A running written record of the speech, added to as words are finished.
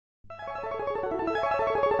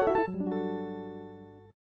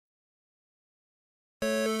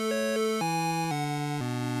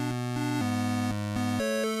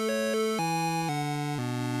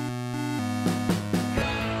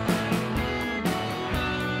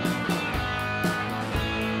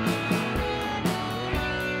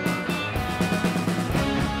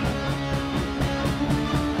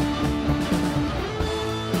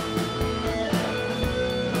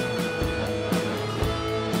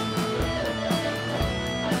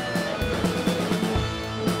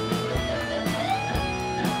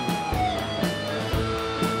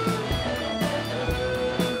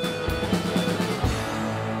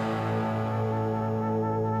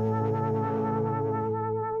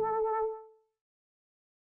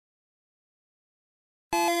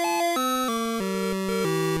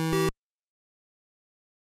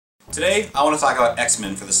Today, I want to talk about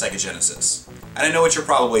X-Men for the Sega Genesis. And I know what you're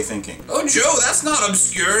probably thinking. Oh Joe, that's not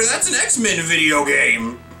obscure, that's an X-Men video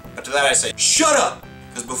game! But to that I say, shut up!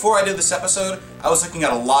 Because before I did this episode, I was looking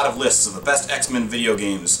at a lot of lists of the best X-Men video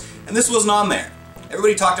games, and this wasn't on there.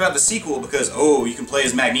 Everybody talked about the sequel because, oh, you can play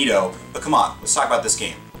as Magneto, but come on, let's talk about this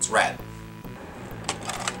game. It's rad.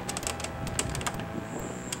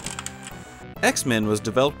 X-Men was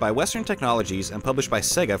developed by Western Technologies and published by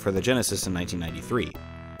Sega for the Genesis in 1993.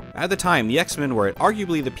 At the time, the X-Men were at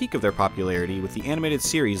arguably the peak of their popularity, with the animated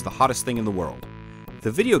series the hottest thing in the world.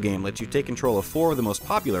 The video game lets you take control of 4 of the most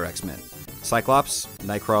popular X-Men: Cyclops,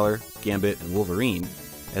 Nightcrawler, Gambit, and Wolverine,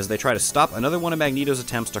 as they try to stop another one of Magneto's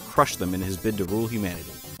attempts to crush them in his bid to rule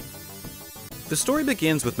humanity. The story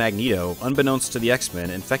begins with Magneto, unbeknownst to the X-Men,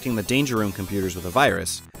 infecting the Danger Room computers with a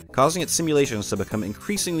virus, causing its simulations to become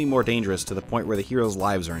increasingly more dangerous to the point where the heroes'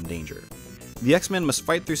 lives are in danger. The X-Men must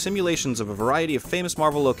fight through simulations of a variety of famous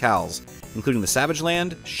Marvel locales, including the Savage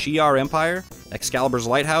Land, Shi'ar Empire, Excalibur's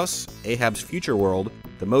Lighthouse, Ahab's Future World,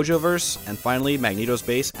 the Mojoverse, and finally Magneto's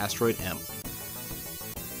base, Asteroid M.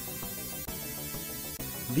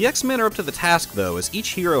 The X-Men are up to the task though, as each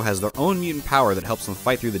hero has their own mutant power that helps them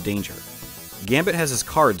fight through the danger. Gambit has his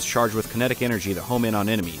cards charged with kinetic energy that home in on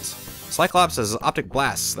enemies. Cyclops has his optic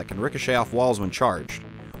blasts that can ricochet off walls when charged.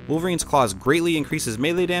 Wolverine's claws greatly increases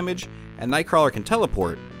melee damage, and Nightcrawler can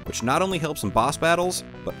teleport, which not only helps in boss battles,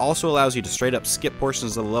 but also allows you to straight up skip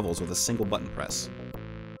portions of the levels with a single button press.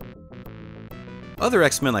 Other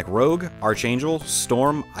X-Men like Rogue, Archangel,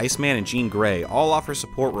 Storm, Iceman, and Jean Grey all offer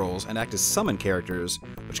support roles and act as summon characters,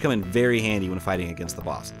 which come in very handy when fighting against the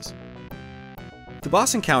bosses. The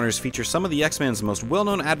boss encounters feature some of the X-Men's most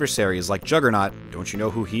well-known adversaries like Juggernaut, don't you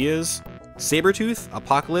know who he is? Sabretooth,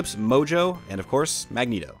 Apocalypse, Mojo, and of course,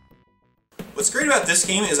 Magneto. What's great about this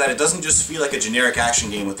game is that it doesn't just feel like a generic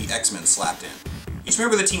action game with the X-Men slapped in. Each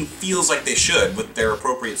member of the team feels like they should, with their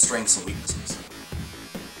appropriate strengths and weaknesses.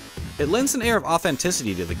 It lends an air of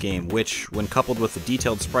authenticity to the game which, when coupled with the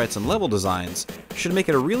detailed sprites and level designs, should make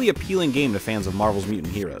it a really appealing game to fans of Marvel's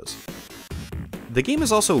mutant heroes. The game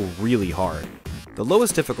is also really hard. The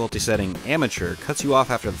lowest difficulty setting, Amateur, cuts you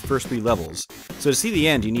off after the first 3 levels, so to see the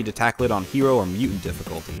end you need to tackle it on Hero or Mutant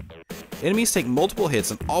difficulty. Enemies take multiple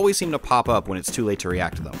hits and always seem to pop up when it's too late to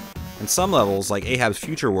react to them, and some levels, like Ahab's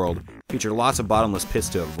Future World, feature lots of bottomless pits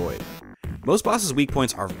to avoid. Most bosses' weak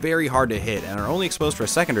points are very hard to hit and are only exposed for a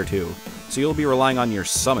second or two, so you'll be relying on your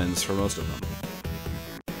summons for most of them.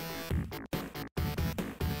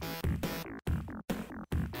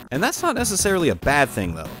 And that's not necessarily a bad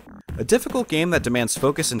thing though. A difficult game that demands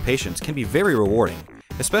focus and patience can be very rewarding,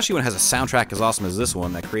 especially when it has a soundtrack as awesome as this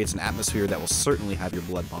one that creates an atmosphere that will certainly have your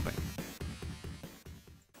blood pumping.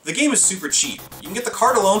 The game is super cheap. You can get the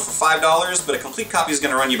card alone for $5, but a complete copy is going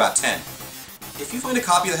to run you about $10. If you find a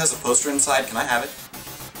copy that has a poster inside, can I have it?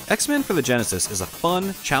 X-Men for the Genesis is a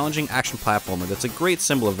fun, challenging action platformer that's a great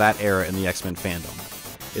symbol of that era in the X-Men fandom.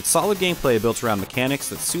 It's solid gameplay built around mechanics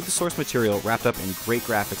that suit the source material wrapped up in great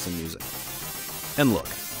graphics and music. And look,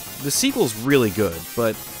 the sequel's really good,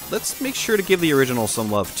 but let's make sure to give the original some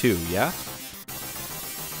love too, yeah?